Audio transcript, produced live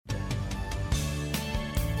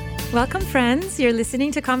Welcome, friends. You're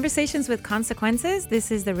listening to Conversations with Consequences. This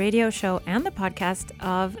is the radio show and the podcast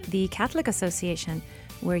of the Catholic Association,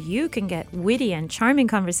 where you can get witty and charming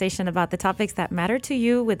conversation about the topics that matter to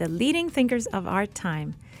you with the leading thinkers of our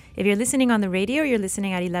time. If you're listening on the radio, you're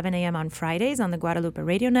listening at 11 a.m. on Fridays on the Guadalupe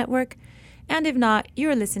Radio Network. And if not,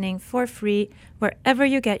 you're listening for free wherever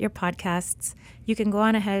you get your podcasts. You can go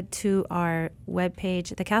on ahead to our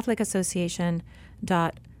webpage,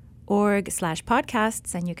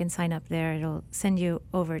 thecatholicassociation.org/podcasts, and you can sign up there. It'll send you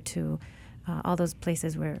over to all those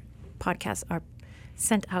places where podcasts are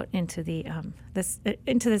sent out into the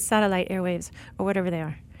satellite airwaves or whatever they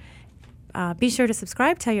are. Be sure to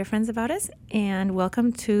subscribe, tell your friends about us, and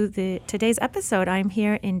welcome to today's episode. I'm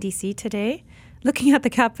here in D.C. today, looking at the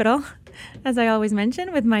Capitol, as I always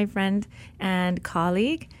mention, with my friend and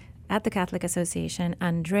colleague at the Catholic Association,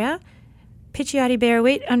 Andrea Picciotti Bear.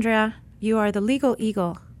 Wait, Andrea, you are the legal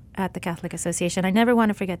eagle at the Catholic Association. I never want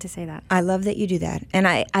to forget to say that. I love that you do that. And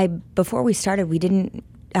I before we started, we didn't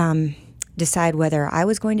decide whether I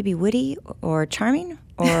was going to be witty or charming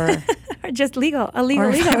or or just legal. I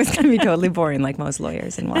was going to be totally boring like most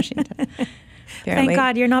lawyers in Washington. Thank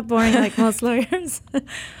God you're not boring like most lawyers.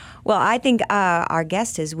 Well, I think our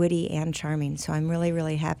guest is witty and charming, so I'm really,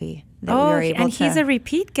 really happy that we were able to. And he's a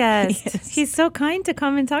repeat guest. Yes. He's so kind to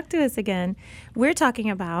come and talk to us again. We're talking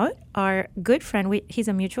about our good friend. He's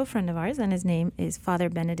a mutual friend of ours, and his name is Father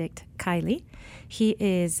Benedict Kiley. He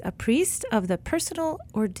is a priest of the personal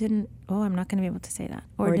I'm not going to be able to say that.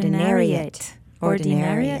 Ordinariate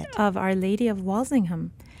of Our Lady of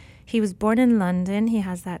Walsingham. He was born in London. He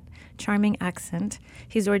has that charming accent.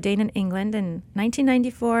 He's ordained in England in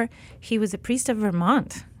 1994. He was a priest of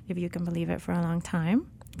Vermont, if you can believe it, for a long time.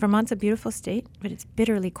 Vermont's a beautiful state, but it's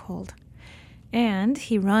bitterly cold. And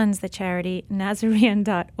he runs the charity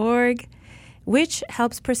Nazarene.org, which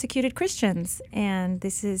helps persecuted Christians. And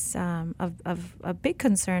this is of a big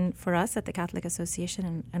concern for us at the Catholic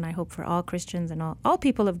Association, and I hope for all Christians and all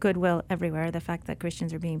people of goodwill everywhere, the fact that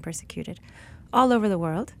Christians are being persecuted all over the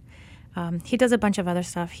world. He does a bunch of other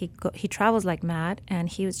stuff. He travels like mad, and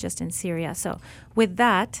he was just in Syria. So with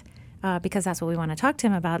that, because that's what we want to talk to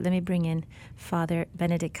him about, let me bring in Father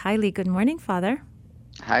Benedict Kiley. Good morning, Father.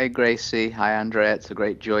 Hi, Gracie. Hi, Andrea. It's a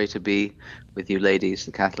great joy to be with you ladies,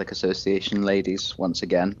 the Catholic Association ladies, once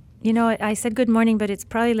again. You know, I said good morning, but it's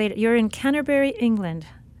probably later. You're in Canterbury, England.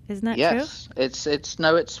 Isn't that true? Yes. It's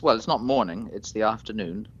not morning. It's the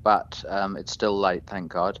afternoon, but it's still light,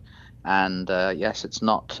 thank God. And yes, it's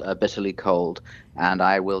not bitterly cold, and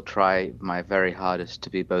I will try my very hardest to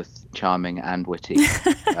be both charming and witty.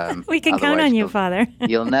 We can count on you, Father.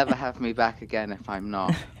 You'll never have me back again if I'm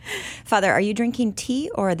not. Father, are you drinking tea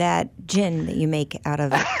or that gin that you make out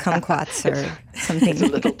of kumquats or something? It's a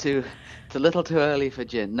little too early for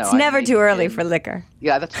gin. No, it's never too early for liquor.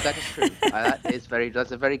 Yeah, that is true.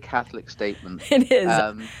 That's a very Catholic statement. It is.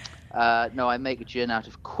 No, I make gin out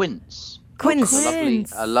of quince. Quince.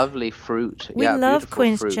 A lovely fruit. We love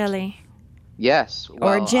quince fruit. Jelly. Yes.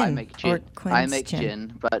 Well, or gin. I make gin. I make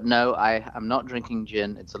gin, but no, I'm not drinking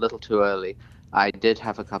gin. It's a little too early. I did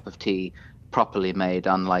have a cup of tea properly made,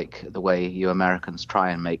 unlike the way you Americans try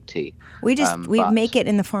and make tea. We make it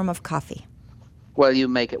in the form of coffee. Well, you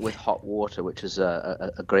make it with hot water, which is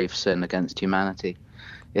a grave sin against humanity.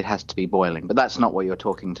 It has to be boiling, but that's not what you're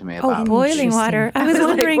talking to me about. Oh, boiling water. I was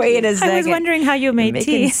wondering. Wait a second. I was wondering how you made tea.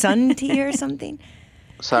 Making sun tea or something?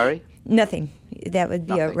 Sorry? Nothing. That would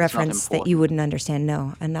be a reference that you wouldn't understand.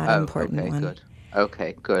 No, a not important one. Good.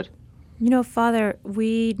 Okay, good. You know, Father,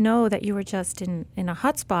 we know that you were just in a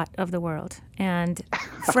hot spot of the world, and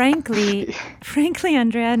frankly,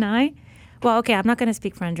 Andrea and I. Well, okay, I'm not going to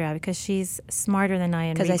speak for Andrea because she's smarter than I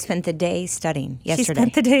am. Because I spent the day studying yesterday. She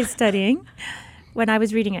spent the day studying. When I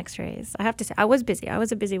was reading X-rays, I have to say, I was busy. I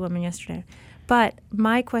was a busy woman yesterday. But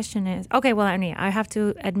my question is, okay, well, I have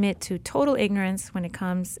to admit to total ignorance when it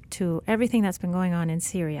comes to everything that's been going on in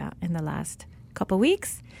Syria in the last couple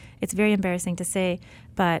weeks. It's very embarrassing to say,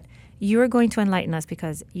 but you're going to enlighten us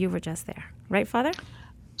because you were just there. Right, Father?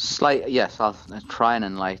 Yes, I'll try and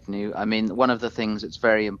enlighten you. I mean, one of the things that's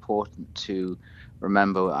very important to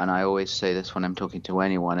remember, and I always say this when I'm talking to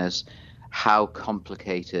anyone, is how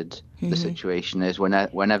complicated the situation is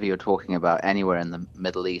whenever you're talking about anywhere in the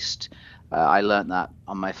Middle East. I learned that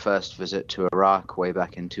on my first visit to Iraq way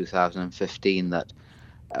back in 2015, that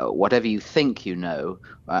whatever you think you know,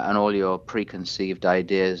 and all your preconceived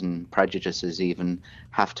ideas and prejudices even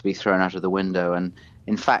have to be thrown out of the window. And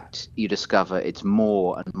in fact, you discover it's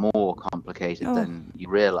more and more complicated than you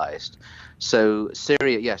realized. So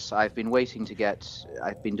Syria, yes, I've been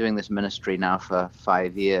doing this ministry now for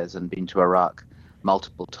 5 years and been to Iraq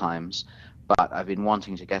multiple times. but I've been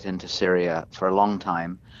wanting to get into Syria for a long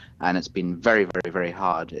time, and it's been very, very, very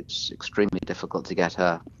hard. It's extremely difficult to get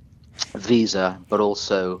a visa, but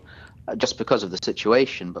also just because of the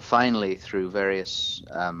situation. But finally, through various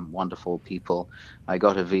wonderful people, I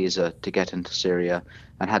got a visa to get into Syria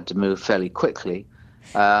and had to move fairly quickly.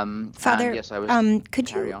 Father, yes, I was.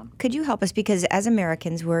 Could you help us, because as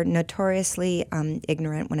Americans we're notoriously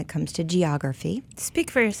ignorant when it comes to geography.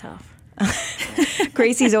 Speak for yourself.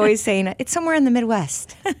 Gracie's always saying it's somewhere in the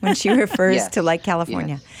Midwest when she refers to like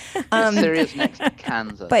California. Yes. Syria's next to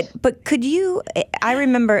Kansas. But could you? I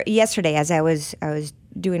remember yesterday as I was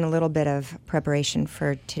doing a little bit of preparation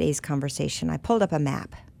for today's conversation, I pulled up a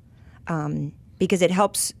map because it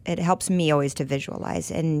helps me always to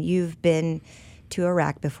visualize. And you've been to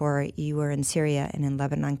Iraq before, you were in Syria and in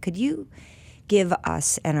Lebanon. Could you give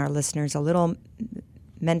us and our listeners a little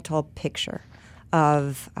mental picture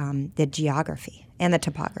of the geography and the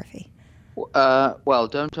topography? Well,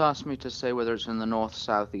 don't ask me to say whether it's in the north,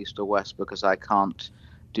 south, east, or west, because I can't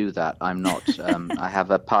do that. I'm not. I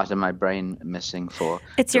have a part of my brain missing for.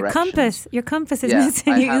 It's directions. Your compass. Your compass is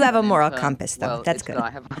missing. You have a moral compass, though. Well, that's good. I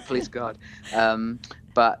have, please God.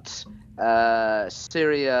 But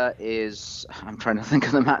Syria is. I'm trying to think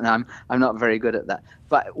of the map now. I'm not very good at that.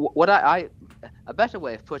 But what a better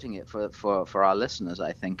way of putting it for our listeners,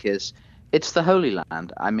 I think, is it's the Holy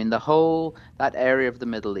Land. I mean, that area of the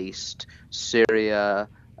Middle East, Syria,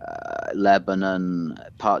 Lebanon,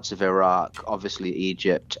 parts of Iraq, obviously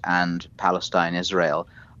Egypt, and Palestine, Israel,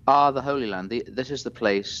 are the Holy Land. This is the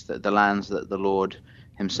place, the lands that the Lord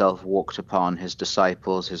himself walked upon, his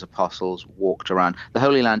disciples, his apostles walked around. The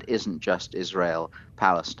Holy Land isn't just Israel,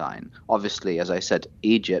 Palestine. Obviously, as I said,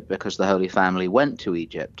 Egypt, because the Holy Family went to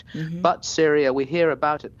Egypt. Mm-hmm. But Syria, we hear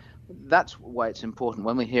about it. That's why it's important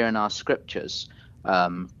when we hear in our scriptures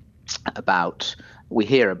we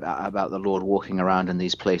hear about the Lord walking around in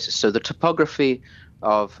these places. So the topography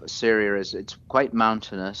of Syria it's quite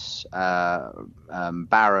mountainous,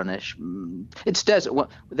 barrenish. It's desert.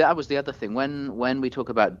 That was the other thing. When we talk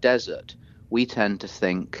about desert, we tend to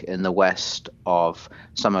think in the west of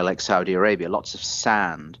somewhere like Saudi Arabia, lots of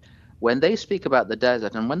sand. When they speak about the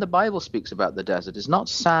desert, and when the Bible speaks about the desert, it's not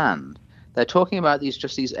sand. They're talking about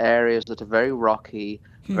these areas that are very rocky,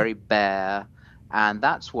 very bare, and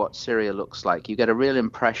that's what Syria looks like. You get a real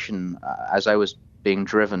impression, as I was being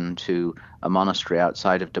driven to a monastery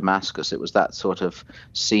outside of Damascus, it was that sort of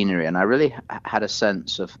scenery, and I really had a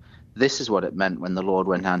sense of this is what it meant when the Lord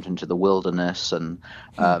went out into the wilderness, and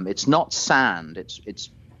it's not sand, it's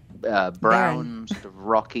brown, sort of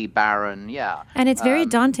rocky, barren, yeah. And it's very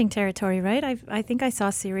daunting territory, right? I think I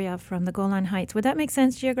saw Syria from the Golan Heights. Would that make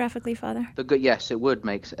sense geographically, Father? Yes, it would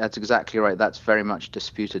make. That's exactly right. That's very much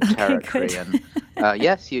disputed territory. Good. And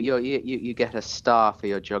yes, you get a star for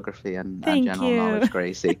your geography and general knowledge,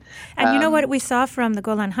 Gracie. And you know what we saw from the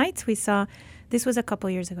Golan Heights? We saw, this was a couple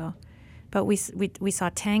years ago, but we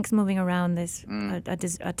saw tanks moving around this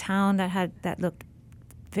a town that looked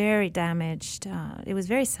very damaged. It was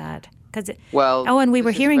very sad and we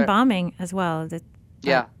were hearing bombing as well.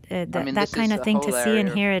 That kind of thing to see and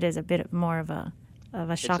hear it is a bit more of a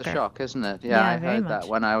shocker. It's a shock, isn't it? Yeah, I heard that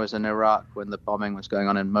when I was in Iraq when the bombing was going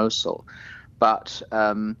on in Mosul. But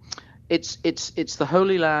it's the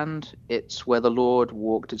Holy Land. It's where the Lord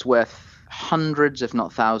walked. It's where hundreds, if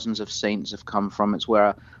not thousands, of saints have come from. It's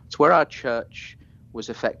where our church was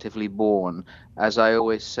effectively born. As I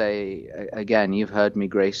always say, again, you've heard me,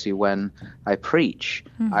 Gracie, when I preach,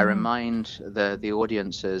 I remind the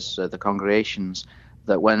audiences, the congregations,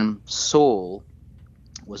 that when Saul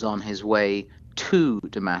was on his way to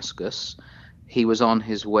Damascus, he was on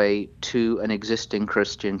his way to an existing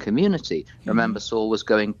Christian community. Remember, Saul was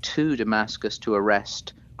going to Damascus to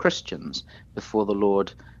arrest Christians before the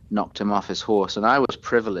Lord knocked him off his horse. And I was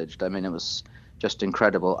privileged. I mean, it was just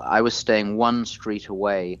incredible. I was staying one street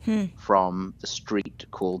away from the street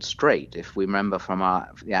called Straight. If we remember from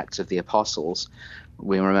the Acts of the Apostles,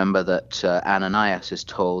 we remember that Ananias is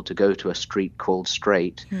told to go to a street called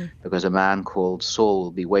Straight because a man called Saul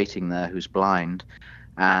will be waiting there who's blind.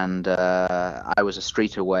 And I was a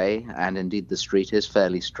street away, and indeed the street is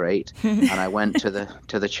fairly straight. And I went to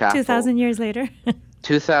the chapel. 2,000 years later.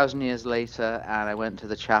 2,000 years later, and I went to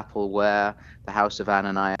the chapel where the house of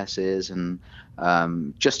Ananias is, and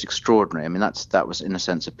just extraordinary. I mean, that was in a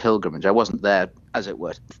sense a pilgrimage. I wasn't there, as it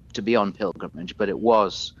were, to be on pilgrimage, but it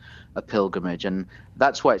was a pilgrimage, and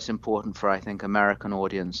that's why it's important for, I think, American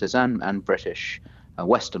audiences and British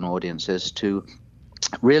Western audiences to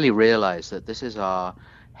really realize that this is our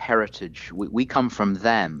heritage. We come from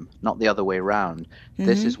them, not the other way around.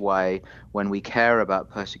 This is why when we care about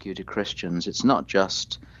persecuted Christians, it's not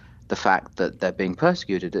just the fact that they're being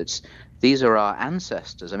persecuted. These are our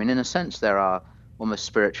ancestors. I mean, in a sense, they're our almost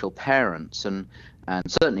spiritual parents and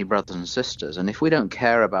certainly brothers and sisters. And if we don't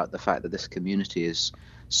care about the fact that this community is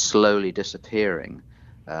slowly disappearing,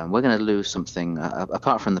 we're going to lose something.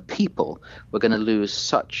 Apart from the people, we're going to lose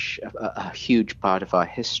such a huge part of our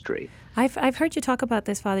history. I've heard you talk about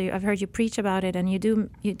this, Father. I've heard you preach about it, and you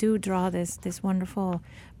do draw this wonderful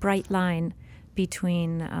bright line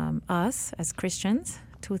between us as Christians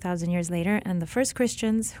 2,000 years later and the first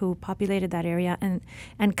Christians who populated that area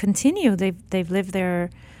and continue. They've lived there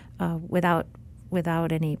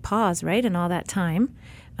without any pause, right? And all that time,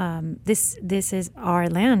 this is our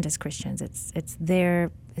land as Christians. It's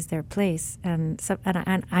their place, and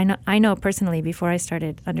I know personally, before I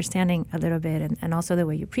started understanding a little bit, and also the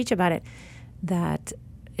way you preach about it, that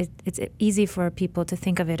it's easy for people to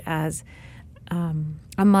think of it as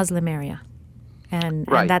a Muslim area. And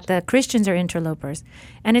that the Christians are interlopers.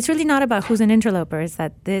 And it's really not about who's an interloper. It's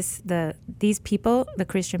that these people, the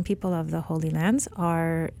Christian people of the Holy Lands,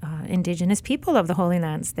 are indigenous people of the Holy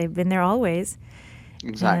Lands. They've been there always.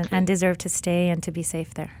 Exactly. And deserve to stay and to be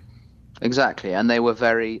safe there. Exactly. And they were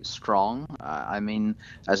very strong. I mean,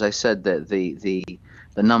 as I said, the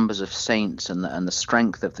numbers of saints and the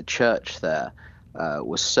strength of the church there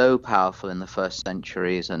was so powerful in the first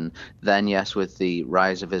centuries, and then, yes, with the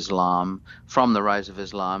rise of Islam. From the rise of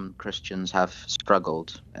Islam, Christians have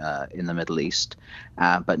struggled in the Middle East,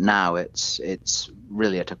 but now it's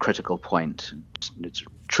really at a critical point. It's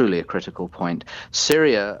truly a critical point.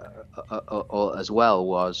 Syria as well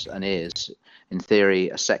was and is, in theory,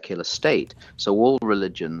 a secular state, so all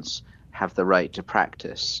religions have the right to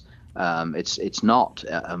practice. It's not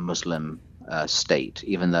a Muslim state,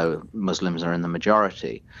 even though Muslims are in the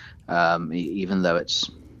majority, even though it's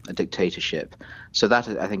a dictatorship. So that,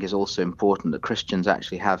 I think, is also important, that Christians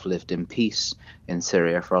actually have lived in peace in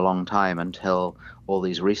Syria for a long time until all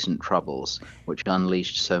these recent troubles, which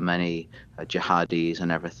unleashed so many jihadis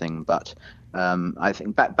and everything. But I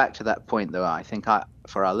think back to that point, though, I think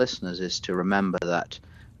for our listeners is to remember that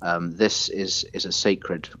this is a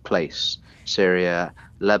sacred place. Syria,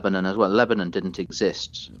 Lebanon as well. Lebanon didn't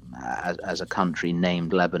exist as a country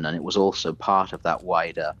named Lebanon. It was also part of that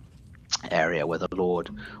wider area where the Lord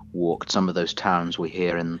walked. Some of those towns we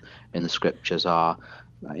hear in the scriptures are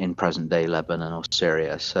in present-day Lebanon or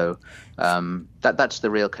Syria. So that's the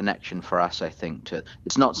real connection for us, I think.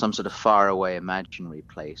 It's not some sort of faraway imaginary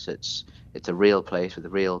place. It's a real place with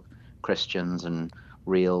real Christians and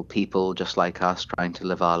real people just like us, trying to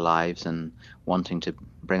live our lives and wanting to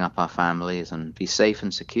bring up our families and be safe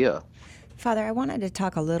and secure. Father, I wanted to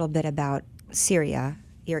talk a little bit about Syria,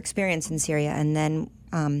 your experience in Syria, and then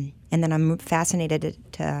I'm fascinated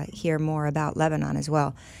to hear more about Lebanon as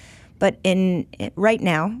well. But right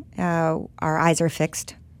now, our eyes are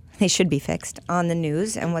fixed. They should be fixed on the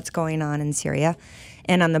news and what's going on in Syria,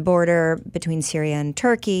 and on the border between Syria and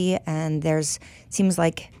Turkey. And seems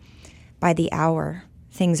like by the hour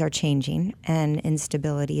things are changing and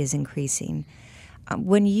instability is increasing.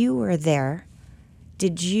 When you were there,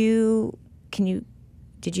 did you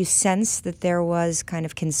sense that there was kind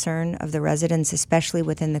of concern of the residents, especially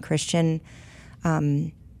within the Christian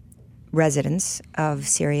residents of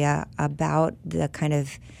Syria, about the kind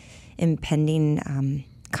of impending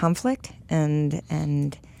conflict?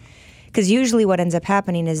 And because usually what ends up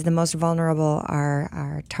happening is the most vulnerable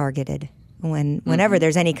are targeted whenever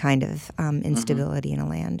there's any kind of instability in a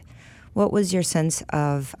land. What was your sense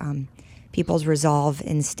of people's resolve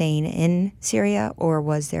in staying in Syria, or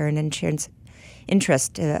was there an interest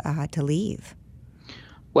to leave?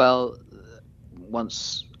 Well,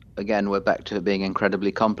 once again, we're back to it being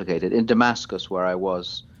incredibly complicated. In Damascus, where I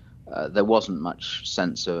was, there wasn't much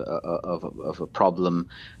sense of a problem,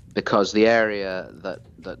 because the area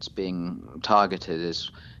that's being targeted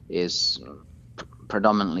is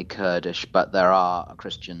predominantly Kurdish, but there are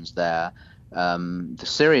Christians there. The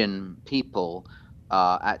Syrian people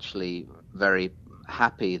are actually very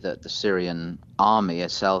happy that the Syrian army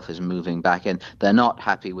itself is moving back in. They're not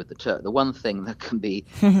happy with the Turk. The one thing that can be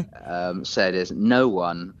said is no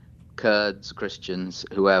one, Kurds, Christians,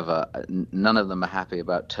 whoever, none of them are happy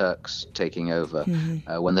about Turks taking over.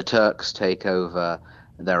 When the Turks take over,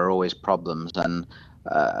 there are always problems. And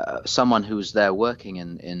someone who's there working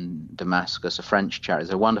in Damascus, a French charity,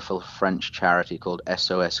 there's a wonderful French charity called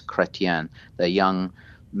SOS Chrétien. They're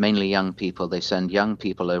mainly young people. They send young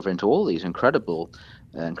people over into all these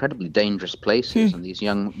incredibly dangerous places, and these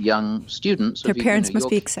young students. Their parents must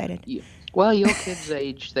be excited. Well, your kids'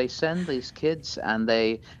 age, they send these kids, and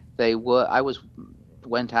they were. I was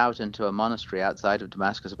went out into a monastery outside of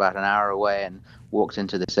Damascus about an hour away and walked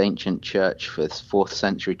into this ancient church, for this 4th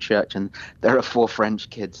century church, and there are 4 French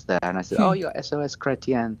kids there. And I said, oh, you're SOS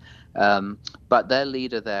Chrétien. But their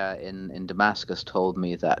leader there in Damascus told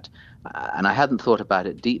me that, and I hadn't thought about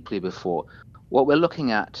it deeply before, what we're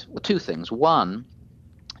looking at, well, 2 things. One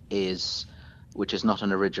is, which is not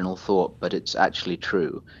an original thought, but it's actually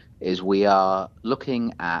true, is we are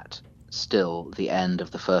looking at still the end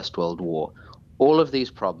of the First World War. All of these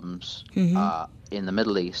problems in the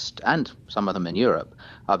Middle East, and some of them in Europe,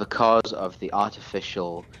 are because of the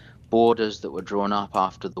artificial borders that were drawn up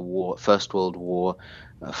after the war, First World War,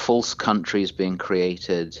 false countries being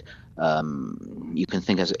created. You can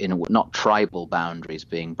think as in not tribal boundaries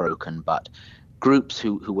being broken, but groups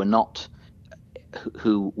who were not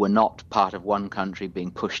part of one country being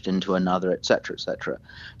pushed into another, etc., etc.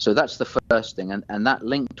 So that's the first thing, and that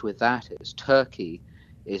linked with that is Turkey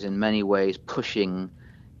is in many ways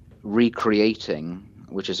recreating,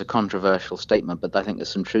 which is a controversial statement, but I think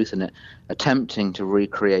there's some truth in it, attempting to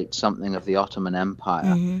recreate something of the Ottoman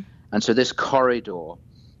Empire. And so this corridor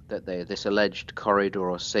this alleged corridor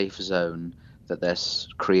or safe zone that they're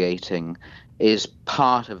creating is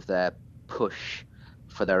part of their push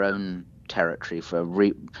for their own territory, for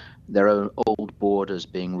their own old borders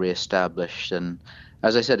being reestablished. And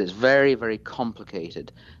as I said, it's very, very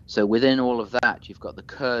complicated. So within all of that, you've got the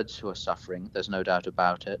Kurds who are suffering. There's no doubt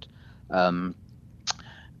about it.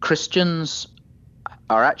 Christians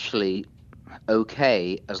are actually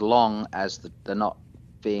okay as long as they're not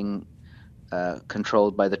being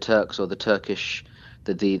controlled by the Turks or the Turkish,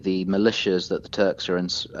 the militias that the Turks are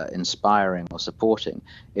inspiring or supporting.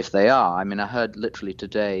 If they are, I mean, I heard literally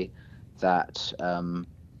today that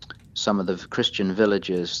some of the Christian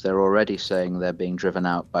villages, they're already saying they're being driven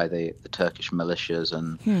out by the Turkish militias,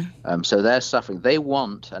 and so they're suffering. They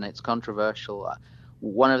want, and it's controversial.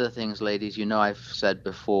 One of the things, ladies, I've said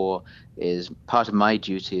before, is part of my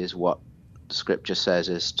duty is what Scripture says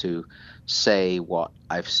is to say what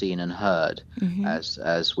I've seen and heard,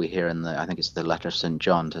 as we hear in I think it's the letter of St.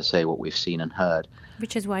 John, to say what we've seen and heard.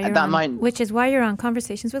 Which is why you're on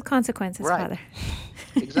Conversations with Consequences, right. Father.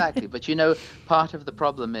 Exactly. But part of the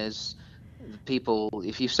problem is people,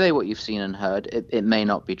 if you say what you've seen and heard, it may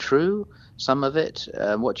not be true, some of it,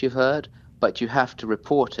 what you've heard, but you have to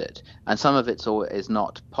report it. And some of it is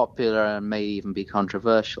not popular and may even be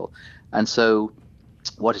controversial. And so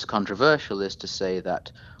what is controversial is to say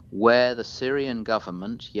that where the Syrian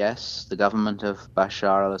government, yes, the government of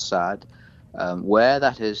Bashar al-Assad, where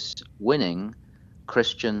that is winning,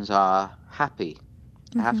 Christians are happy.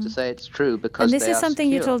 I have to say it's true because and this is something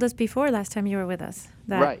secure. You told us before last time you were with us.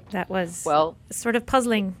 That was sort of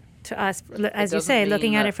puzzling to us, as you say,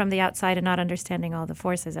 looking at it from the outside and not understanding all the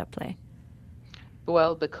forces at play.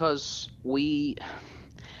 Well, because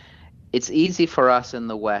it's easy for us in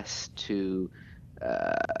the West to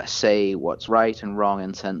say what's right and wrong,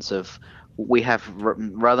 in sense of we have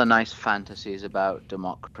rather nice fantasies about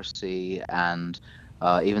democracy, and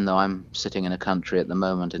even though I'm sitting in a country at the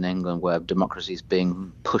moment in England where democracy is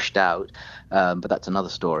being pushed out, but that's another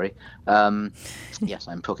story. Yes,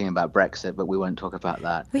 I'm talking about Brexit, but we won't talk about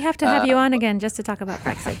that. We have to have you on again just to talk about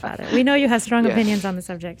Brexit, Father. We know you have strong opinions on the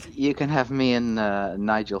subject. You can have me and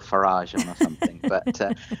Nigel Farage on or something. But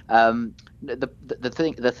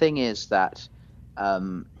the thing is that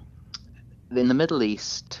in the Middle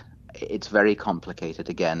East, it's very complicated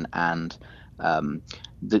again, and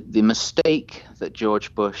the mistake that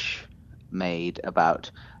George Bush made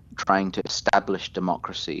about trying to establish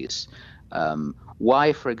democracies,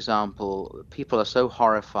 why, for example, people are so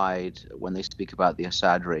horrified when they speak about the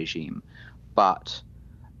Assad regime, but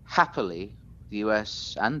happily the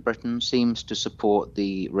US and Britain seems to support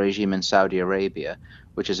the regime in Saudi Arabia,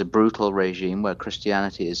 which is a brutal regime where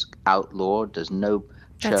Christianity is outlawed. There's no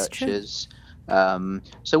churches.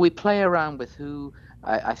 So we play around with who,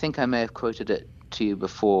 I think I may have quoted it to you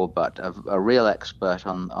before, but a real expert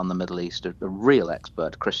on the Middle East, a real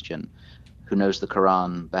expert Christian who knows the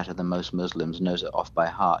Quran better than most Muslims, knows it off by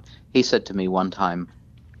heart. He said to me one time,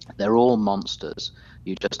 they're all monsters.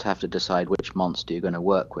 You just have to decide which monster you're going to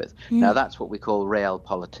work with. Now that's what we call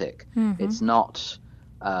realpolitik. It's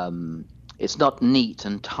not neat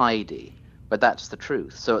and tidy, but that's the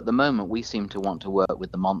truth. So at the moment, we seem to want to work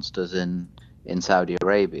with the monsters in Saudi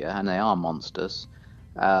Arabia, and they are monsters.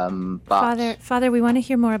 But Father, we want to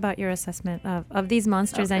hear more about your assessment of these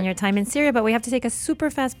monsters and your time in Syria, but we have to take a super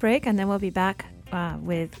fast break, and then we'll be back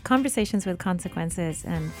with Conversations with Consequences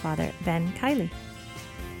and Father Ben Kiley.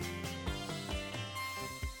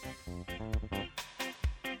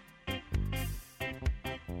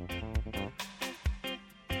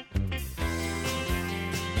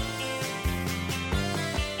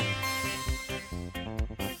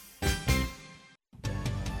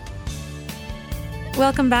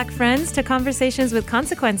 Welcome back, friends, to Conversations with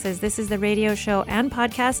Consequences. This is the radio show and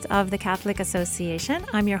podcast of the Catholic Association.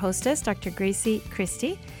 I'm your hostess, Dr. Gracie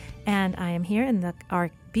Christie, and I am here in our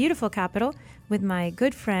beautiful capital with my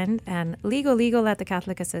good friend and legal at the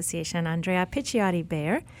Catholic Association, Andrea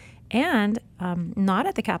Picciotti-Beyer, and not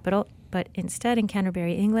at the capital, but instead in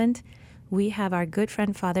Canterbury, England, we have our good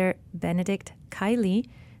friend, Father Benedict Kiley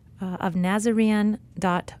of Nazarene.org,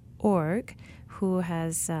 who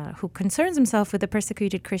concerns himself with the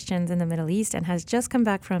persecuted Christians in the Middle East and has just come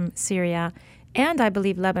back from Syria and I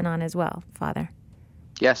believe Lebanon as well, Father.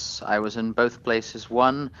 Yes, I was in both places.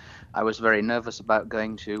 One, I was very nervous about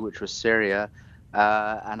going to, which was Syria,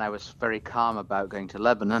 and I was very calm about going to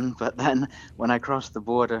Lebanon. But then when I crossed the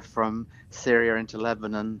border from Syria into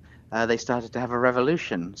Lebanon, they started to have a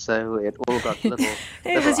revolution. So it all got a little...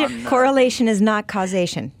 Correlation is not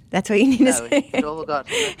causation. That's what you need to say. It all got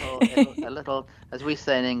a little, as we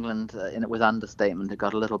say in England, with understatement, it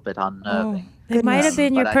got a little bit unnerving. It might have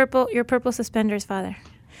been your purple suspenders, Father.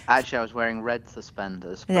 Actually, I was wearing red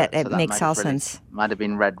suspenders. That makes all sense. Might have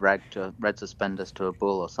been red suspenders to a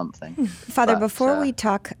bull or something. Father, before we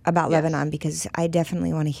talk about Lebanon, because I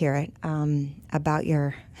definitely want to hear it, about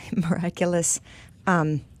your miraculous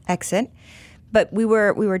exit, but we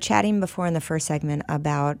were chatting before in the first segment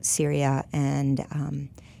about Syria, and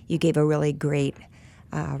you gave a really great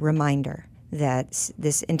reminder that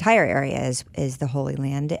this entire area is the Holy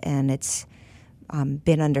Land, and it's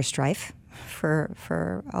been under strife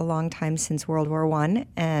for a long time since World War I,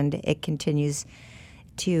 and it continues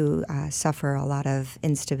to suffer a lot of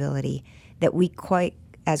instability that we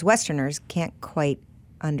as Westerners, can't quite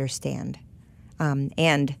understand.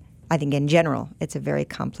 And I think in general, it's a very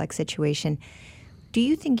complex situation. Do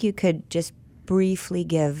you think you could just briefly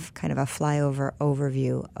give kind of a flyover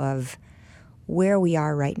overview of where we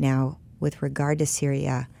are right now with regard to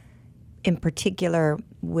Syria, in particular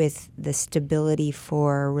with the stability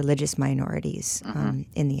for religious minorities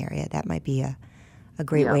in the area? That might be a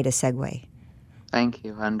great way to segue. Thank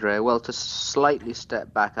you, Andrea. Well, to slightly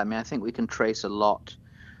step back, I think we can trace a lot,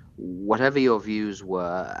 whatever your views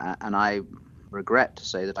were, and I regret to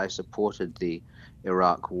say that I supported the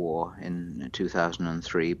Iraq war in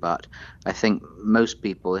 2003, but I think most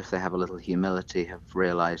people, if they have a little humility, have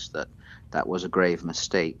realized that that was a grave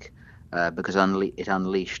mistake. Because it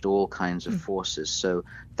unleashed all kinds of forces. So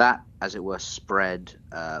that, as it were, spread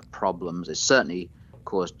problems. It certainly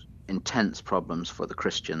caused intense problems for the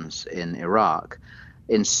Christians in Iraq.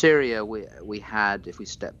 In Syria, we had, if we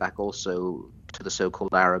step back also to the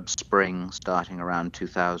so-called Arab Spring, starting around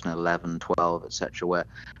 2011, 12, etc., where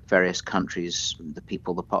various countries, the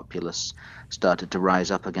populace, started to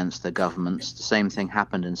rise up against their governments. The same thing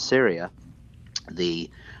happened in Syria. The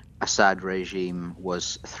Assad regime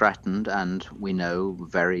was threatened, and we know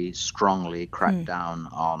very strongly cracked down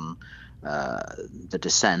on the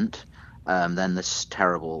dissent. Then this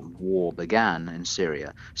terrible war began in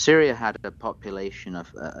Syria. Syria had a population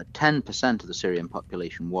of 10% of the Syrian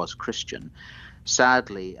population was Christian.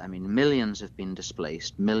 Sadly, millions have been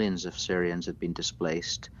displaced. Millions of Syrians have been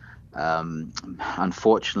displaced.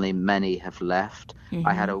 Unfortunately, many have left.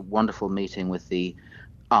 I had a wonderful meeting with the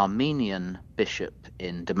Armenian bishop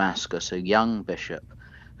in Damascus, a young bishop,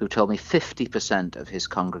 who told me 50% of his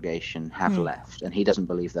congregation have left, and he doesn't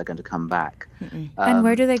believe they're going to come back. And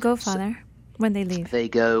where do they go, Father, when they leave? They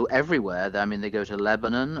go everywhere. They go to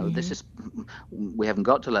Lebanon. We haven't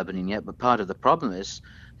got to Lebanon yet, but part of the problem is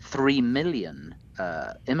 3 million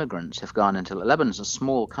immigrants have gone into Lebanon's a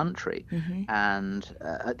small country, and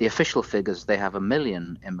at the official figures, they have 1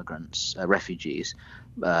 million immigrants, refugees.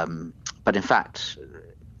 But in fact,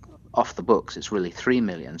 off the books, it's really 3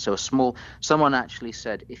 million. So someone actually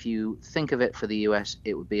said, if you think of it for the US,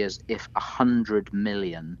 it would be as if 100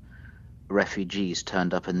 million refugees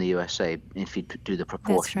turned up in the USA if you do the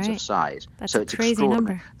proportions of size. That's a crazy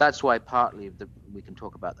number. That's why partly we can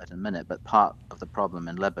talk about that in a minute, but part of the problem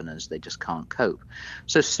in Lebanon is they just can't cope.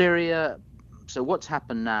 So Syria, so what's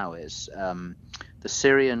happened now is the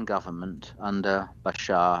Syrian government under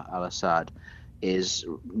Bashar al-Assad is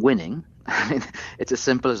winning. It's as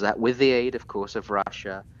simple as that, with the aid, of course, of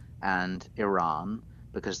Russia and Iran,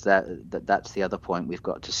 because that's the other point we've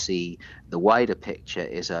got to see. The wider picture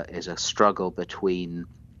is a struggle between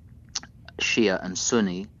Shia and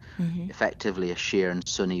Sunni, effectively a Shia and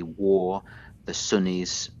Sunni war. The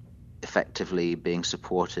Sunnis effectively being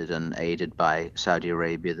supported and aided by Saudi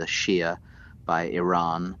Arabia, the Shia by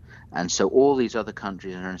Iran. And so all these other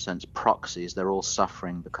countries are, in a sense, proxies. They're all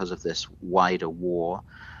suffering because of this wider war.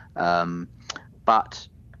 But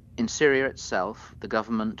in Syria itself, the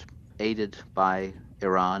government, aided by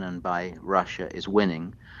Iran and by Russia, is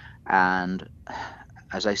winning. And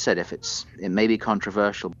as I said, it may be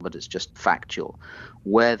controversial, but it's just factual.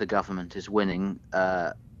 Where the government is winning,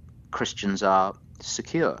 Christians are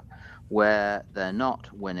secure. Where they're not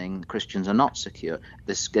winning, Christians are not secure.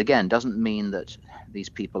 This, again, doesn't mean that these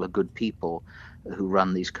people are good people who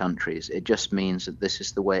run these countries. It just means that this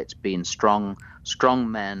is the way it's been. Strong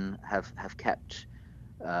men have kept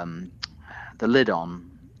the lid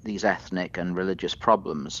on these ethnic and religious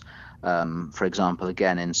problems. For example,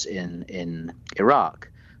 again, in Iraq,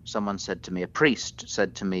 a priest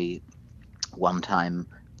said to me one time,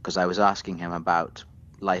 because I was asking him about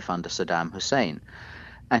life under Saddam Hussein,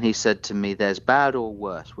 and he said to me, "There's bad or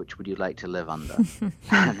worse. Which would you like to live under?"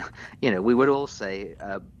 And, we would all say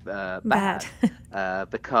bad,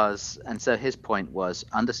 because, and so his point was,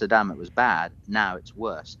 under Saddam it was bad. Now it's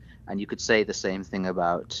worse. And you could say the same thing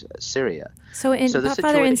about Syria. So,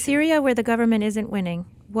 Father, in Syria, where the government isn't winning,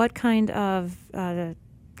 what kind of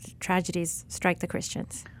tragedies strike the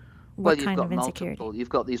Christians? What kind of insecurity? You've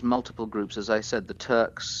got these multiple groups. As I said, the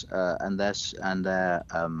Turks and their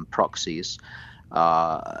proxies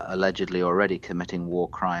are allegedly already committing war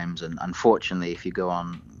crimes. And unfortunately, if you go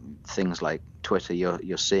on things like Twitter,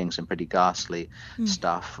 you're seeing some pretty ghastly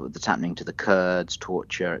stuff that's happening to the Kurds,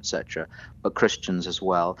 torture, etc., but Christians as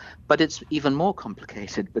well. But it's even more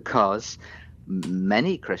complicated because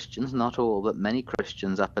many Christians, not all, but many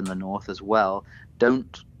Christians up in the north as well,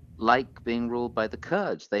 don't like being ruled by the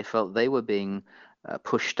Kurds. They felt they were being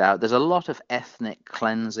pushed out. There's a lot of ethnic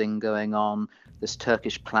cleansing going on. This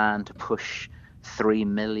Turkish plan to push 3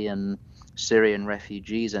 million Syrian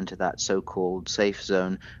refugees into that so-called safe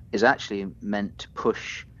zone is actually meant to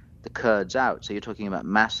push the Kurds out. So you're talking about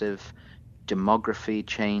massive demography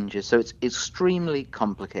changes. So it's extremely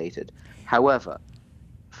complicated. However,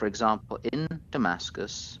 for example, in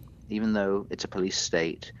Damascus, even though it's a police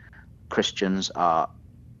state, Christians are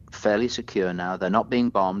fairly secure now. They're not being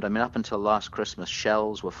bombed. I mean, up until last Christmas,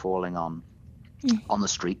 shells were falling on the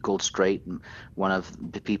street called Straight, and one of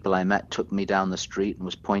the people I met took me down the street and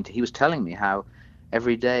was pointing. He was telling me how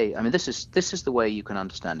every day. I mean, this is the way you can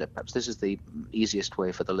understand it. Perhaps this is the easiest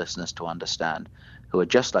way for the listeners to understand, who are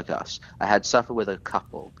just like us. I had supper with a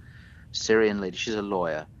couple, Syrian lady. She's a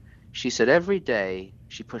lawyer. She said every day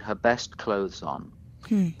she put her best clothes on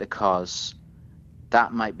because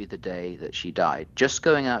that might be the day that she died. Just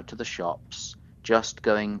going out to the shops, just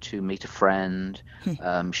going to meet a friend.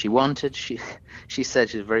 She said,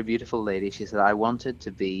 she's a very beautiful lady. She said, I wanted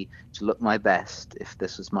to look my best if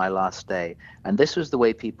this was my last day. And this was the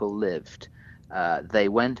way people lived. They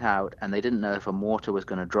went out and they didn't know if a mortar was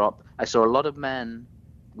going to drop. I saw a lot of men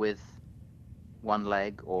with one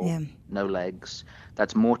leg or no legs.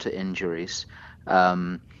 That's mortar injuries.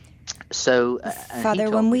 Father,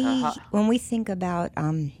 when we think about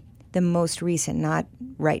the most recent, not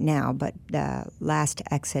right now, but the last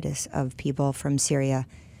exodus of people from Syria,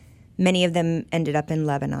 many of them ended up in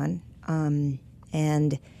Lebanon,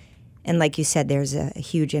 and like you said, there's a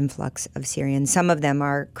huge influx of Syrians. Some of them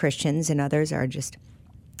are Christians, and others are just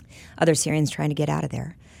other Syrians trying to get out of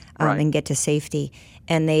there and get to safety.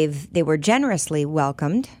 And they were generously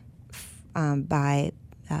welcomed by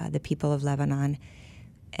the people of Lebanon.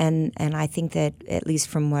 And I think that, at least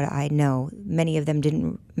from what I know, many of the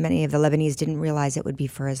Lebanese didn't realize it would be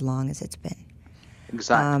for as long as it's been.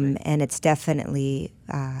 Exactly. And it's definitely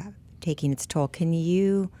taking its toll.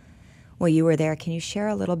 You were there, can you share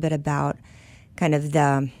a little bit about kind of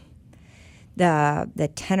the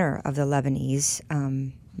tenor of the Lebanese,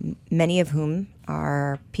 many of whom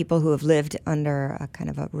are people who have lived under a kind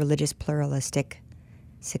of a religious, pluralistic,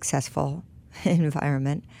 successful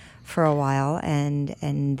environment for a while,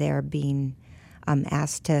 and they're being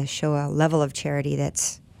asked to show a level of charity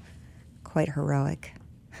that's quite heroic.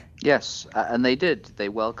 Yes, and they did. They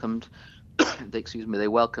welcomed, they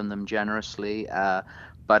welcomed them generously.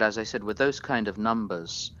 But as I said, with those kind of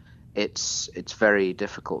numbers, it's very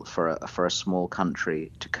difficult for a small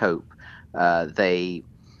country to cope.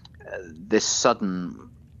 This sudden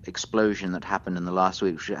explosion that happened in the last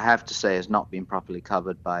week, which I have to say has not been properly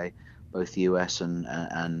covered by both US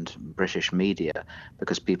and British media,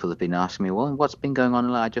 because people have been asking me, well, what's been going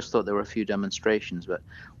on? I just thought there were a few demonstrations. But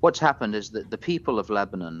what's happened is that the people of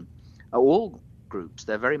Lebanon are all groups.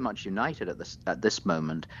 They're very much united at this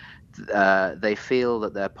moment. They feel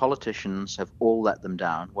that their politicians have all let them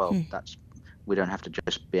down. Well, we don't have to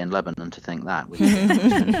just be in Lebanon to think that. We can be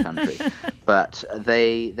in this country. But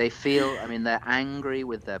they feel, I mean, they're angry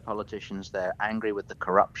with their politicians. They're angry with the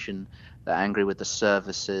corruption. They're angry with the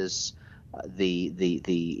services,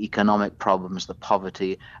 the economic problems, the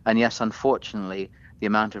poverty. And yes, unfortunately, the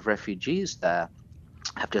amount of refugees there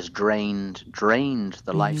have just drained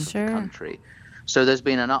the life of the country. So there's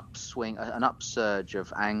been an upswing, an upsurge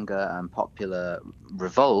of anger and popular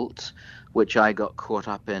revolt, which I got caught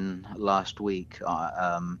up in last week.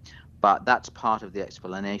 But that's part of the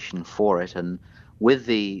explanation for it. And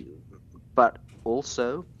but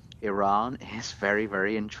also Iran is very,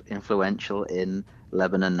 very influential in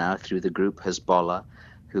Lebanon now through the group Hezbollah,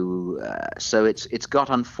 so it's got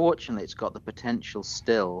the potential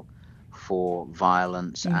still for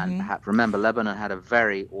violence. And remember, Lebanon had a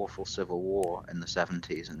very awful civil war in the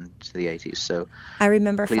 70s and to the 80s. So I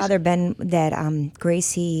remember, Father Ben, that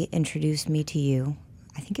Gracie introduced me to you,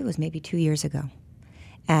 I think it was maybe 2 years ago,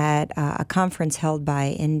 at a conference held by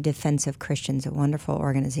In Defense of Christians, a wonderful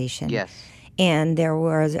organization. Yes. And there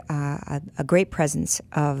was a great presence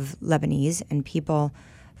of Lebanese and people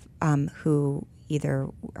who either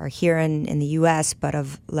are here in the U.S. but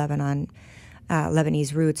of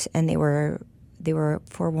Lebanese roots, and they were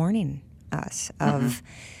forewarning us of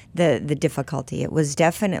the difficulty. It was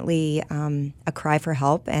definitely a cry for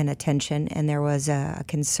help and attention, and there was a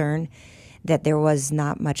concern that there was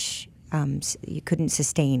not much, you couldn't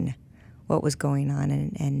sustain what was going on,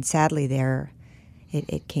 and sadly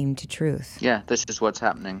it came to truth. Yeah, this is what's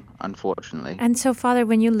happening, unfortunately. And so, Father,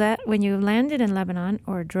 when you landed in Lebanon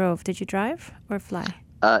or drove, did you drive or fly?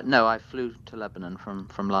 No, I flew to Lebanon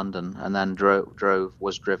from London, and then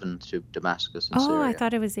was driven to Damascus in Syria. Oh, I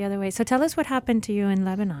thought it was the other way. So tell us what happened to you in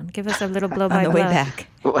Lebanon. Give us a little blow-by-blow. On the way back.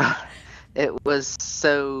 Well, it was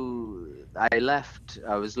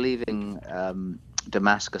I was leaving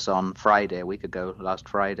Damascus on Friday, a week ago, last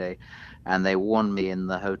Friday, and they warned me in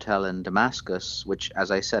the hotel in Damascus, which,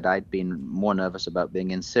 as I said, I'd been more nervous about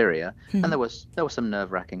being in Syria, and there were some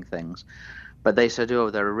nerve-wracking things. But they said,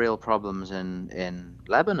 oh, there are real problems in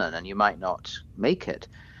Lebanon, and you might not make it.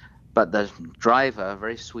 But the driver, a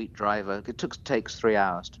very sweet driver, takes 3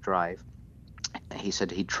 hours to drive. He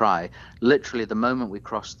said he'd try. Literally, the moment we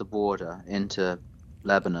crossed the border into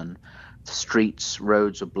Lebanon, the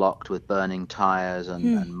roads were blocked with burning tires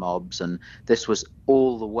and mobs, and this was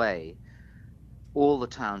all the way. All the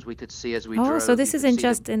towns we could see as we drove. Oh, so this isn't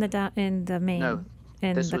just in the main. No.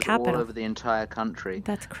 In this the was capital. all over the entire country.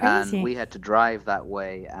 That's crazy. And we had to drive that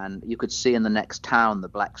way, and you could see in the next town the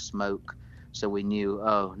black smoke. So we knew,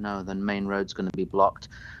 oh no, the main road's going to be blocked.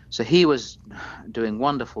 So he was doing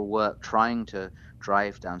wonderful work trying to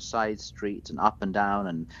drive down side streets and up and down,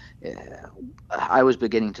 and I was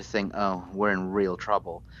beginning to think, oh, we're in real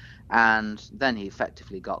trouble. And then he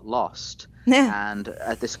effectively got lost. And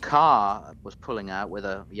this car was pulling out with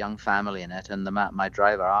a young family in it, and my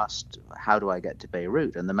driver asked, how do I get to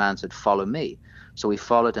Beirut? And the man said, follow me. So we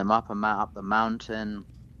followed him up the mountain,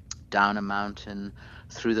 down a mountain,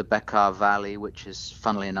 through the Bekaa Valley, which is,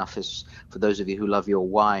 funnily enough, is, for those of you who love your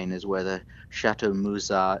wine, is where the Chateau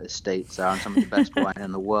Mouza estates are, and some of the best wine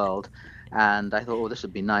in the world. And I thought, oh, this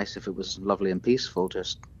would be nice if it was lovely and peaceful,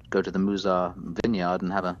 just go to the Mouza vineyard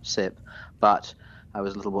and have a sip. But I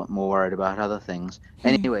was a little bit more worried about other things.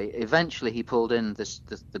 Anyway, eventually he pulled in,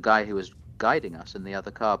 the guy who was guiding us in the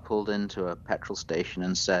other car pulled into a petrol station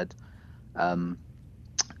and said,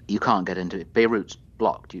 you can't get into it. Beirut's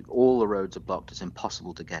blocked. All the roads are blocked. It's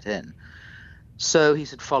impossible to get in. So he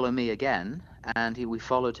said, follow me again. And we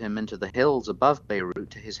followed him into the hills above Beirut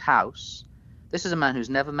to his house. This is a man who's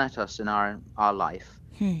never met us in our life.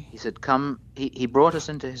 He said, come. He brought us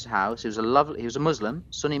into his house. He was a Muslim,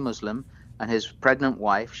 Sunni Muslim, and his pregnant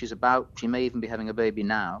wife, she may even be having a baby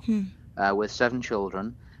now, with 7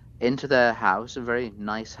 children, into their house, a very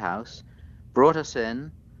nice house, brought us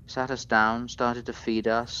in, sat us down, started to feed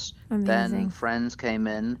us. Amazing. Then friends came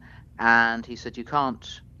in, and he said, you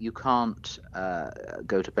can't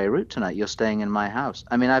go to Beirut tonight. You're staying in my house.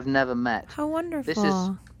 I mean, I've never met. How wonderful. This is,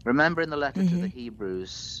 remember in the letter to the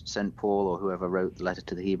Hebrews, St. Paul, or whoever wrote the letter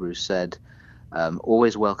to the Hebrews, said,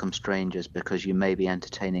 always welcome strangers because you may be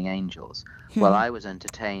entertaining angels. Well, I was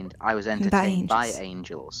entertained by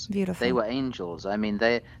angels. Beautiful. They were angels. I mean,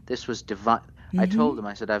 this was divine. I told them,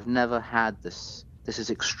 I said, I've never had this. This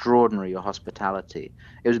is extraordinary, your hospitality.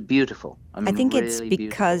 It was beautiful. I mean, I think really it's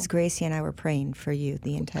because beautiful. Gracie and I were praying for you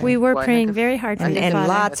the entire We were Well, I praying think very hard for you, and Father.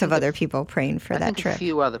 lots of other people praying for I that think trip. a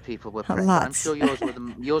few other people were praying. Lots. I'm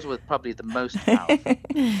sure yours were probably the most powerful.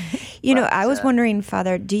 I was wondering,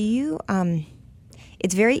 Father, do you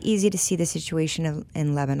it's very easy to see the situation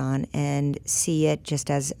in Lebanon and see it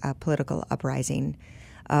just as a political uprising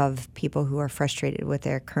of people who are frustrated with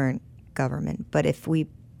their current government. But if we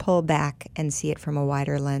pull back and see it from a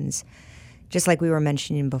wider lens, just like we were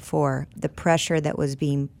mentioning before, the pressure that was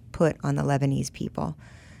being put on the Lebanese people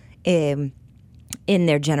in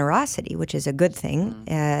their generosity, which is a good thing,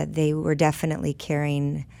 they were definitely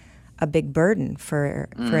carrying a big burden for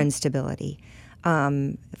instability.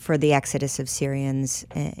 for the exodus of Syrians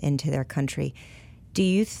into their country. Do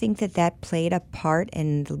you think that played a part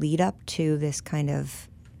in the lead up to this kind of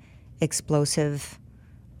explosive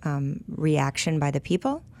reaction by the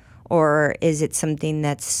people, or is it something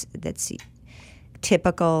that's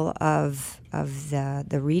typical of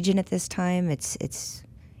the region at this time? It's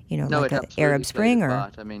No, like it an absolutely Arab played Spring, a or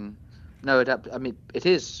part. I mean, no, it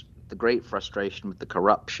is the great frustration with the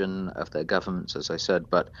corruption of their governments, as I said.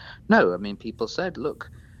 But no, I mean, people said, look,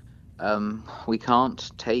 we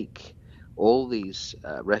can't take all these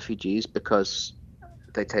refugees because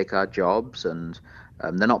they take our jobs, and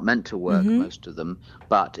they're not meant to work, most of them.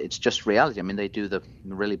 But it's just reality. I mean, they do the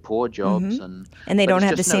really poor jobs, and they but don't it's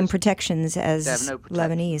have the just same it's- protections they have as no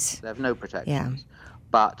protections. Lebanese. They have no protections.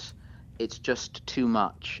 But it's just too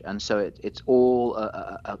much, and so it's all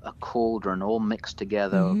a cauldron, all mixed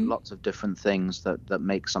together of lots of different things that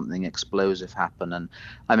make something explosive happen. And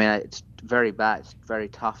I mean, it's very bad. It's very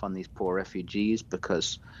tough on these poor refugees,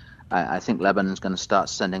 because I think Lebanon's going to start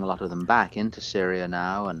sending a lot of them back into Syria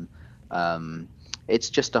now, and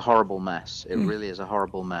it's just a horrible mess. It really is a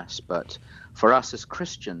horrible mess. But for us as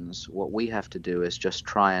Christians, what we have to do is just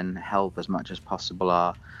try and help as much as possible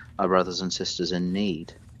our brothers and sisters in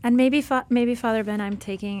need. And maybe Father Ben, I'm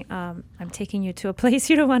taking you to a place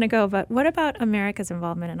you don't want to go. But what about America's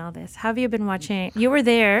involvement in all this? How have you been watching? You were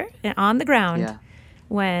there on the ground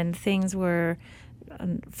when things were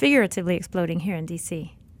figuratively exploding here in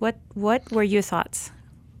D.C. What were your thoughts?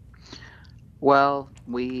 Well,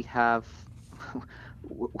 we're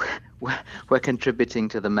contributing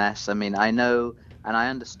to the mess. I mean, I know and I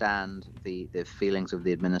understand the feelings of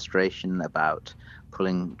the administration about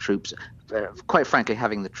pulling troops. Quite frankly,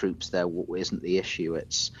 having the troops there isn't the issue.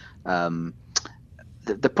 It's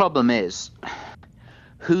the problem is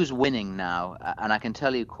who's winning now, and I can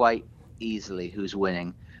tell you quite easily who's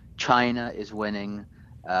winning. China is winning,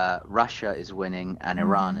 Russia is winning, and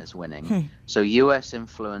Iran is winning. So U.S.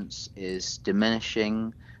 influence is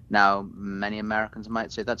diminishing. Now, many Americans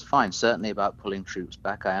might say that's fine, certainly about pulling troops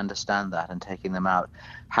back. I understand that, and taking them out.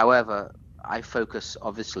 However, I focus,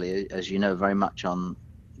 obviously, as you know, very much on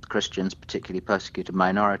Christians, particularly persecuted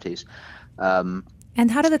minorities. And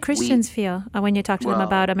how do the Christians feel when you talk to them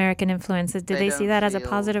about American influences? Do they see that as a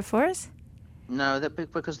positive force? No,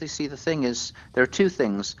 because they see the thing is, there are two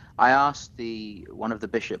things. I asked one of the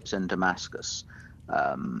bishops in Damascus,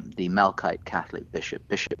 the Melkite Catholic Bishop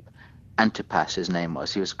Antipas, his name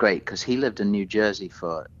was. He was great because he lived in New Jersey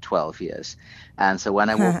for 12 years, and so when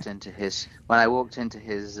I walked into his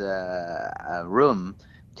room,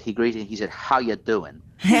 he said, "How you doing?"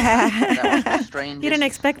 That was the strangest. You didn't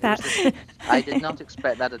expect that. I did not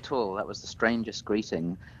expect that at all. That was the strangest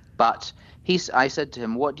greeting. But I said to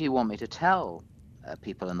him, "What do you want me to tell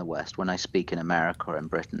people in the West when I speak in America or in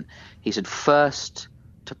Britain?" He said, "First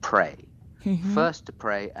to pray." First to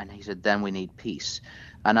pray, and he said, "Then we need peace."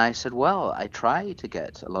 And I said, well, I try to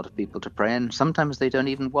get a lot of people to pray, and sometimes they don't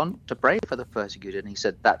even want to pray for the persecuted. And he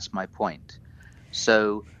said, that's my point.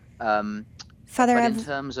 So, Father, but in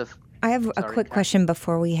terms of... I have a quick question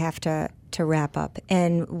before we have to wrap up.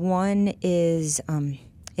 And one is,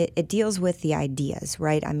 it deals with the ideas,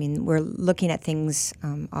 right? I mean, we're looking at things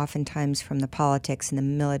oftentimes from the politics and the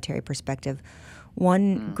military perspective.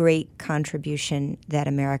 One great contribution that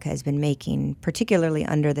America has been making, particularly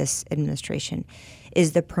under this administration,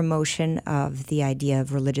 is the promotion of the idea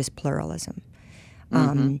of religious pluralism.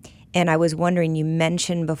 And I was wondering, you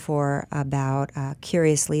mentioned before about,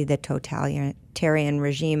 curiously, the totalitarian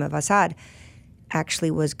regime of Assad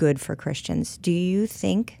actually was good for Christians. Do you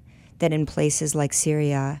think that in places like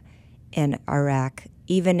Syria and Iraq,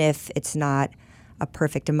 even if it's not a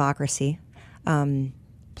perfect democracy,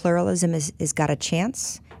 pluralism is got a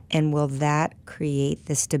chance, and will that create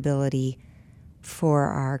the stability for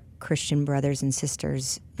our Christian brothers and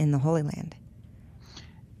sisters in the Holy Land?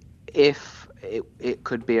 If it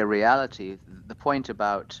could be a reality, the point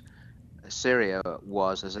about Syria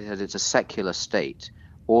was, as I said, it's a secular state.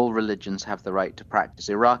 All religions have the right to practice.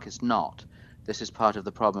 Iraq is not. This is part of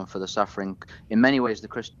the problem for the suffering. In many ways, the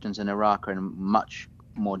Christians in Iraq are in much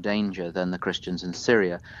more danger than the Christians in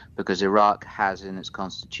Syria, because Iraq has in its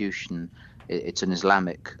constitution, it's an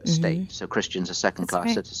Islamic state, so Christians are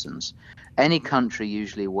second-class citizens. Any country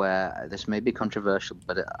usually where, this may be controversial,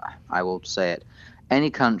 but I will say it, any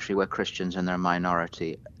country where Christians are in their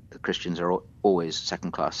minority, the Christians are always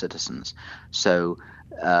second-class citizens. So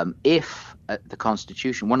if the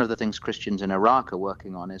constitution, one of the things Christians in Iraq are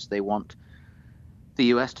working on is they want the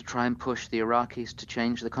U.S. to try and push the Iraqis to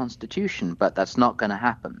change the constitution, but that's not going to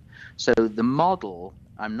happen. So the model,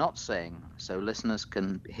 I'm not saying, so listeners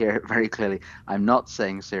can hear it very clearly, I'm not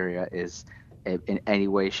saying Syria is in any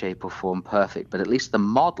way, shape, or form perfect, but at least the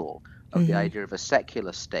model of the idea of a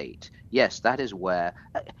secular state, yes, that is where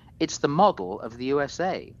it's the model of the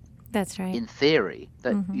USA. That's right. In theory,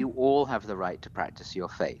 that you all have the right to practice your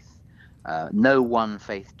faith. No one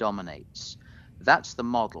faith dominates. That's the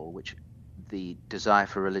model which the desire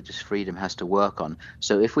for religious freedom has to work on.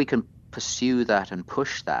 So if we can pursue that and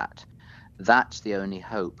push that, that's the only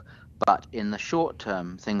hope. But in the short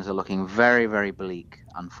term, things are looking very, very bleak,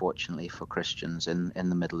 unfortunately, for Christians in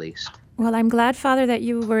the Middle East. Well, I'm glad, Father, that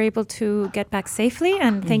you were able to get back safely.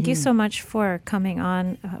 And thank you so much for coming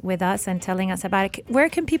on with us and telling us about it. Where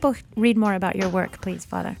can people read more about your work, please,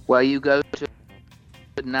 Father? Well, you go to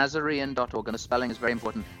Nazarean.org, and the spelling is very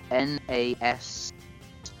important,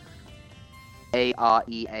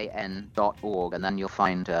 NASAREAN.org, and then you'll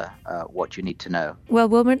find what you need to know. Well,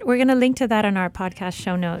 we're going to link to that on our podcast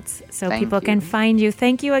show notes so people can find you.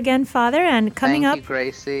 Thank you again, Father. And coming up... Thank you,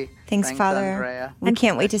 Gracie. Thanks, Father. Andrea. We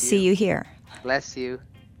can't wait to see you here. Bless you.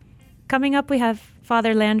 Coming up, we have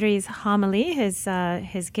Father Landry's homily, his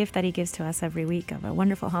gift that he gives to us every week of a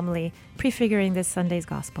wonderful homily prefiguring this Sunday's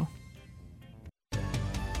gospel.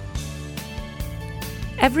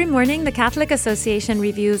 Every morning, the Catholic Association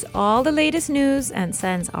reviews all the latest news and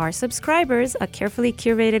sends our subscribers a carefully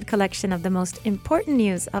curated collection of the most important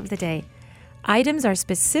news of the day. Items are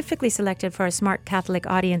specifically selected for a smart Catholic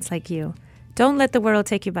audience like you. Don't let the world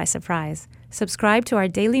take you by surprise. Subscribe to our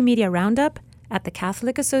daily media roundup at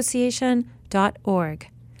thecatholicassociation.org.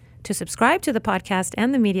 To subscribe to the podcast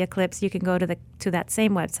and the media clips, you can go to that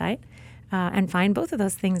same website and find both of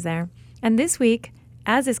those things there. And this week,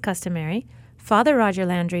 as is customary, Father Roger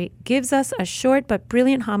Landry gives us a short but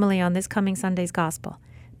brilliant homily on this coming Sunday's Gospel.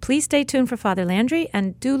 Please stay tuned for Father Landry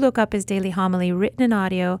and do look up his daily homily written in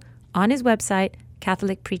audio on his website,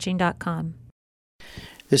 catholicpreaching.com.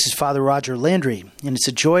 This is Father Roger Landry, and it's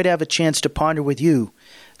a joy to have a chance to ponder with you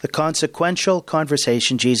the consequential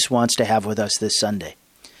conversation Jesus wants to have with us this Sunday.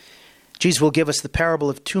 Jesus will give us the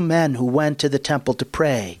parable of two men who went to the temple to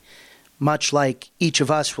pray, much like each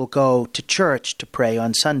of us will go to church to pray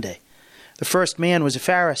on Sunday. The first man was a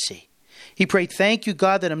Pharisee. He prayed, "Thank you,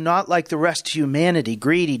 God, that I'm not like the rest of humanity,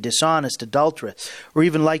 greedy, dishonest, adulterous, or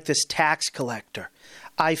even like this tax collector.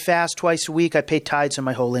 I fast twice a week. I pay tithes on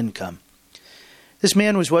my whole income." This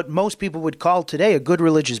man was what most people would call today a good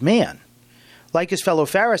religious man. Like his fellow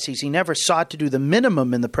Pharisees, he never sought to do the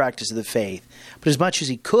minimum in the practice of the faith, but as much as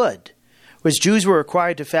he could. Whereas Jews were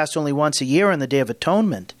required to fast only once a year on the Day of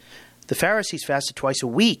Atonement, the Pharisees fasted twice a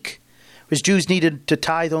week. Whereas Jews needed to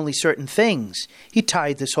tithe only certain things, he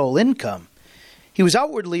tithed his whole income. He was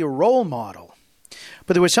outwardly a role model,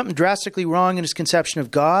 but there was something drastically wrong in his conception of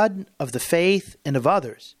God, of the faith, and of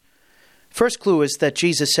others. First clue is that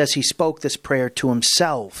Jesus says he spoke this prayer to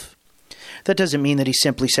himself. That doesn't mean that he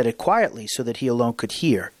simply said it quietly so that he alone could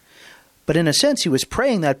hear. But in a sense, he was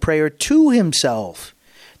praying that prayer to himself,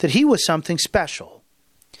 that he was something special.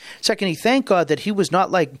 Second, he thanked God that he was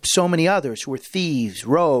not like so many others who were thieves,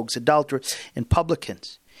 rogues, adulterers, and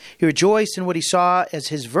publicans. He rejoiced in what he saw as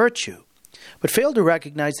his virtue, but failed to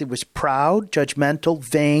recognize that he was proud, judgmental,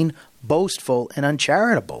 vain, boastful, and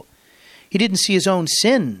uncharitable. He didn't see his own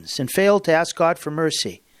sins and failed to ask God for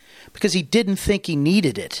mercy because he didn't think he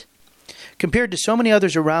needed it. Compared to so many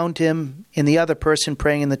others around him and the other person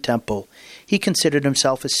praying in the temple, he considered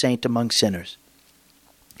himself a saint among sinners.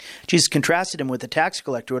 Jesus contrasted him with a tax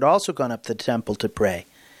collector who had also gone up to the temple to pray.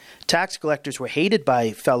 Tax collectors were hated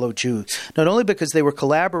by fellow Jews, not only because they were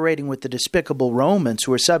collaborating with the despicable Romans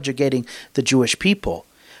who were subjugating the Jewish people,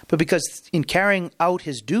 but because in carrying out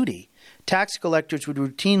his duty, tax collectors would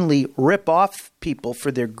routinely rip off people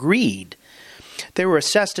for their greed. They were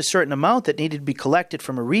assessed a certain amount that needed to be collected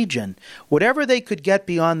from a region. Whatever they could get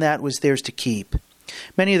beyond that was theirs to keep.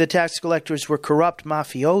 Many of the tax collectors were corrupt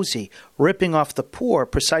mafiosi, ripping off the poor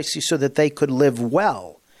precisely so that they could live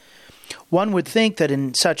well. One would think that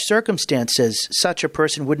in such circumstances, such a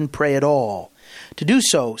person wouldn't pray at all. To do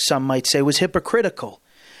so, some might say, was hypocritical.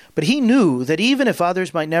 But he knew that even if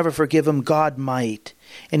others might never forgive him, God might,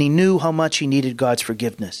 and he knew how much he needed God's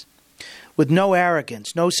forgiveness. With no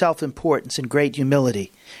arrogance, no self-importance, and great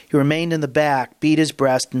humility, he remained in the back, beat his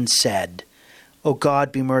breast, and said, "O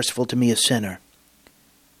God, be merciful to me, a sinner."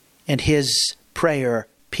 And his prayer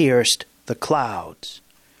pierced the clouds.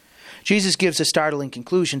 Jesus gives a startling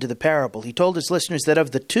conclusion to the parable. He told his listeners that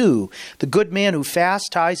of the two, the good man who fasts,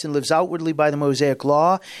 tithes, and lives outwardly by the Mosaic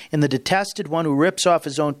law, and the detested one who rips off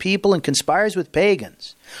his own people and conspires with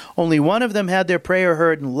pagans, only one of them had their prayer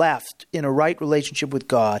heard and left in a right relationship with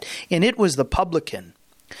God, and it was the publican.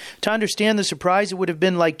 To understand the surprise, it would have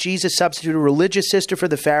been like Jesus substituted a religious sister for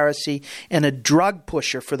the Pharisee and a drug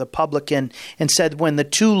pusher for the publican, and said when the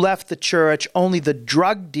two left the church, only the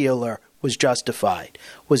drug dealer was justified,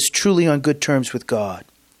 was truly on good terms with God.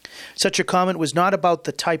 Such a comment was not about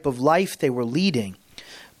the type of life they were leading,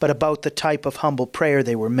 but about the type of humble prayer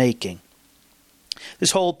they were making.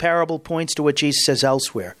 This whole parable points to what Jesus says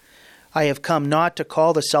elsewhere. I have come not to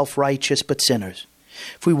call the self-righteous, but sinners.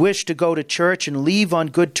 If we wish to go to church and leave on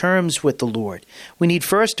good terms with the Lord, we need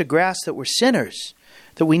first to grasp that we're sinners,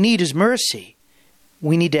 that we need His mercy.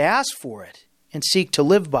 We need to ask for it and seek to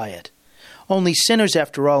live by it. Only sinners,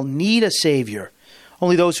 after all, need a Savior.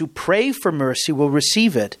 Only those who pray for mercy will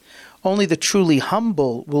receive it. Only the truly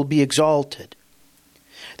humble will be exalted.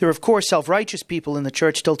 There are, of course, self-righteous people in the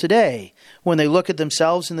church till today. When they look at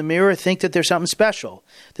themselves in the mirror, think that they're something special,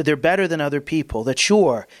 that they're better than other people, that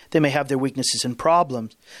sure, they may have their weaknesses and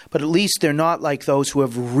problems, but at least they're not like those who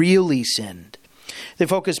have really sinned. They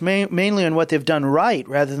focus mainly on what they've done right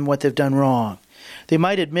rather than what they've done wrong. They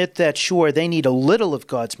might admit that, sure, they need a little of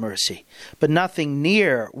God's mercy, but nothing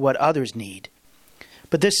near what others need.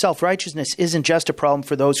 But this self-righteousness isn't just a problem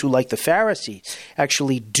for those who, like the Pharisees,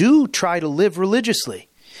 actually do try to live religiously.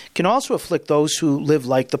 It can also afflict those who live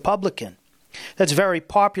like the publican. That's very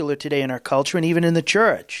popular today in our culture and even in the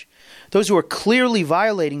church. Those who are clearly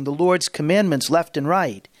violating the Lord's commandments left and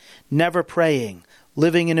right, never praying,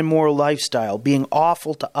 living an immoral lifestyle, being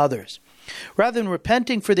awful to others. Rather than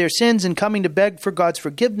repenting for their sins and coming to beg for God's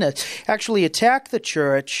forgiveness, actually attack the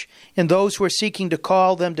church and those who are seeking to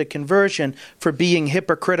call them to conversion for being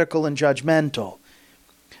hypocritical and judgmental.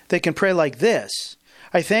 They can pray like this: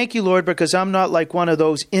 I thank you, Lord, because I'm not like one of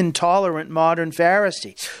those intolerant modern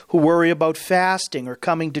Pharisees who worry about fasting or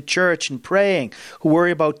coming to church and praying, who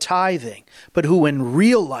worry about tithing, but who in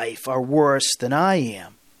real life are worse than I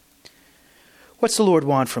am. What's the Lord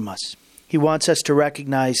want from us? He wants us to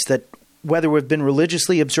recognize that whether we've been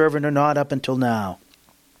religiously observant or not up until now,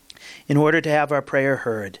 in order to have our prayer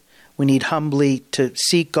heard, we need humbly to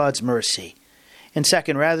seek God's mercy. And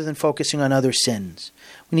second, rather than focusing on other sins,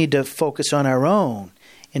 we need to focus on our own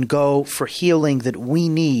and go for healing that we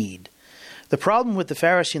need. The problem with the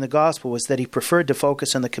Pharisee in the gospel was that he preferred to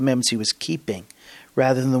focus on the commandments he was keeping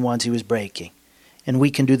rather than the ones he was breaking. And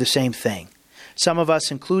we can do the same thing. Some of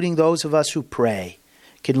us, including those of us who pray,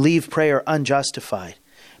 can leave prayer unjustified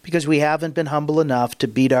because we haven't been humble enough to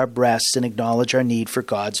beat our breasts and acknowledge our need for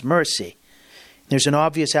God's mercy. There's an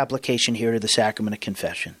obvious application here to the sacrament of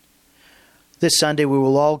confession. This Sunday we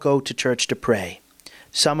will all go to church to pray.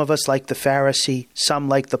 Some of us like the Pharisee, some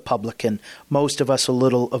like the publican, most of us a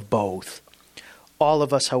little of both. All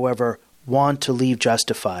of us, however, want to leave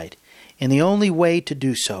justified, and the only way to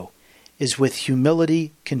do so is with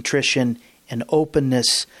humility, contrition, and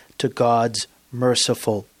openness to God's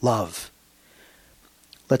merciful love.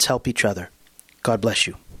 Let's help each other. God bless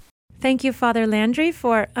you. Thank you, Father Landry,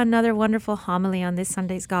 for another wonderful homily on this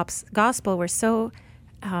Sunday's gospel. We're so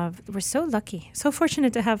lucky, so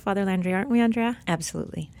fortunate to have Father Landry, aren't we, Andrea?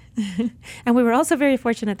 Absolutely. And we were also very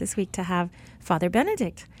fortunate this week to have Father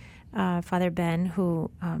Benedict, Father Ben, who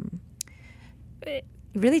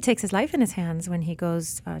really takes his life in his hands when he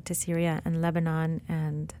goes to Syria and Lebanon,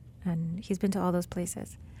 and he's been to all those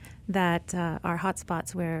places that are hot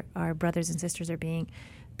spots where our brothers and sisters are being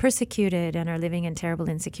persecuted and are living in terrible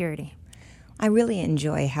insecurity. I really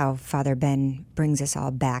enjoy how Father Ben brings us all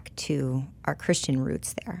back to our Christian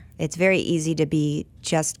roots there. It's very easy to be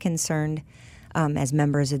just concerned as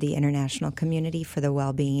members of the international community for the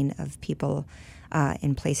well-being of people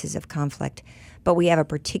in places of conflict. But we have a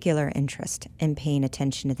particular interest in paying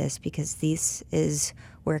attention to this because this is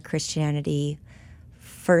where Christianity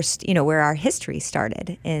first, where our history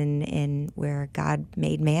started, in where God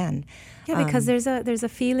made man. Yeah, because there's a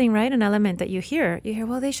feeling, right? An element that you hear. You hear,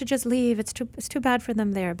 well, they should just leave. It's too bad for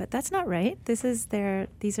them there. But that's not right. These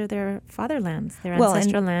are their fatherlands, their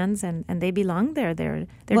ancestral lands, and they belong there. They're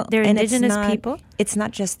indigenous people. It's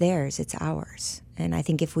not just theirs; it's ours. And I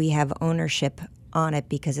think if we have ownership on it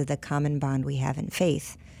because of the common bond we have in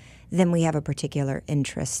faith, then we have a particular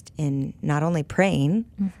interest in not only praying,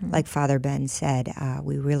 like Father Ben said,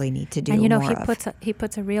 we really need to do more of. He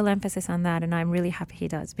puts a real emphasis on that, and I'm really happy he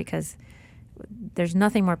does, because there's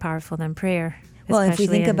nothing more powerful than prayer. Well, if we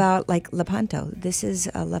think about like Lepanto, this is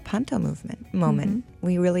a Lepanto moment.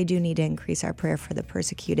 We really do need to increase our prayer for the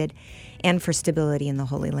persecuted and for stability in the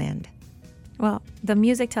Holy Land. Well, the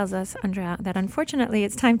music tells us, Andrea, that unfortunately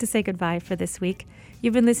it's time to say goodbye for this week.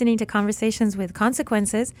 You've been listening to Conversations with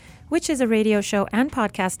Consequences, which is a radio show and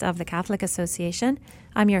podcast of the Catholic Association.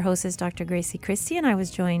 I'm your hostess, Dr. Gracie Christie, and I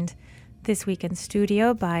was joined this week in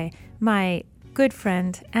studio by my good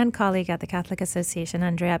friend and colleague at the Catholic Association,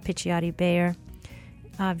 Andrea Picciotti-Bayer.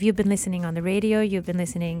 If you've been listening on the radio, you've been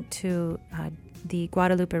listening to the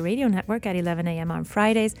Guadalupe Radio Network at 11 a.m. on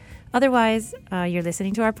Fridays. Otherwise, you're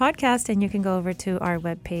listening to our podcast, and you can go over to our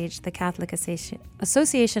webpage,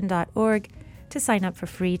 thecatholicassociation.org, to sign up for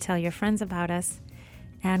free, tell your friends about us,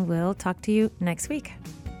 and we'll talk to you next week.